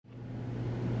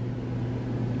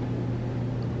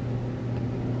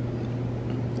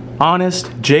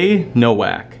Honest J.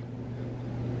 Nowak.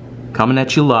 Coming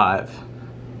at you live.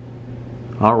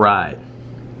 Alright.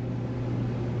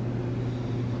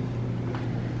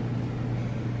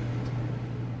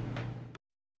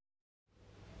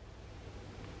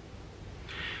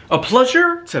 A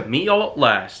pleasure to meet y'all at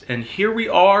last, and here we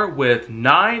are with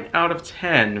 9 out of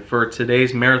 10 for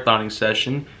today's marathoning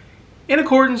session in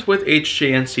accordance with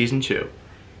HJN Season 2.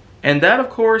 And that, of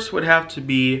course, would have to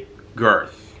be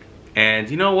Girth. And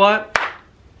you know what?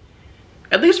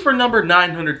 At least for number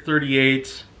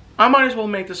 938, I might as well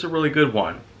make this a really good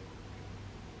one.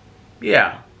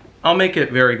 Yeah, I'll make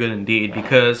it very good indeed,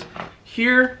 because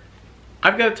here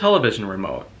I've got a television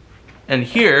remote, and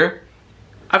here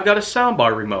I've got a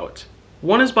soundbar remote.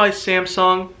 One is by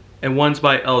Samsung and one's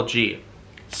by LG.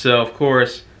 So of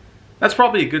course, that's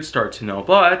probably a good start to know.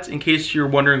 But in case you're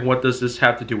wondering what does this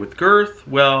have to do with Girth,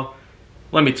 well,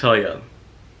 let me tell you.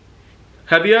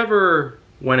 Have you ever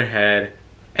went ahead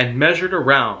and measured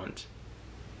around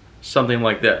something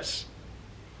like this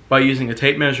by using a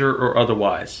tape measure or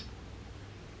otherwise?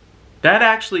 That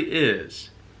actually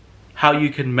is how you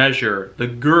can measure the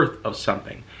girth of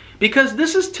something. Because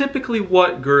this is typically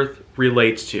what girth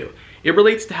relates to. It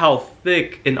relates to how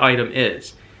thick an item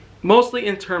is. Mostly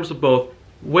in terms of both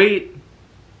weight,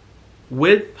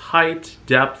 width, height,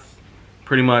 depth,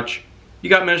 pretty much. You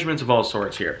got measurements of all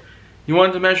sorts here. You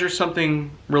wanted to measure something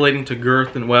relating to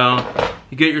girth, and well,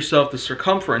 you get yourself the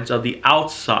circumference of the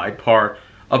outside part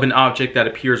of an object that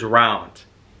appears around.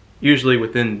 Usually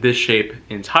within this shape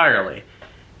entirely.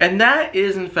 And that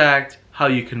is in fact how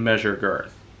you can measure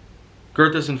girth.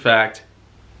 Girth is in fact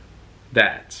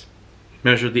that.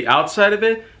 Measure the outside of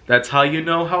it, that's how you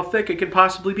know how thick it could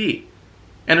possibly be.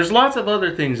 And there's lots of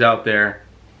other things out there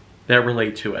that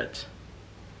relate to it.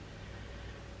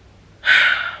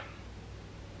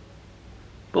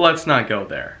 But let's not go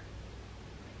there.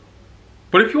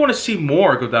 But if you want to see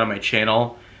more, go down to my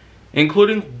channel,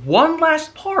 including one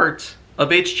last part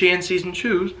of HJN Season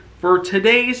 2 for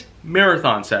today's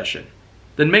marathon session.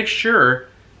 Then make sure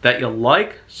that you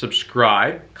like,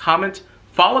 subscribe, comment,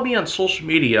 follow me on social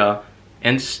media,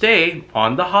 and stay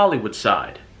on the Hollywood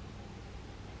side.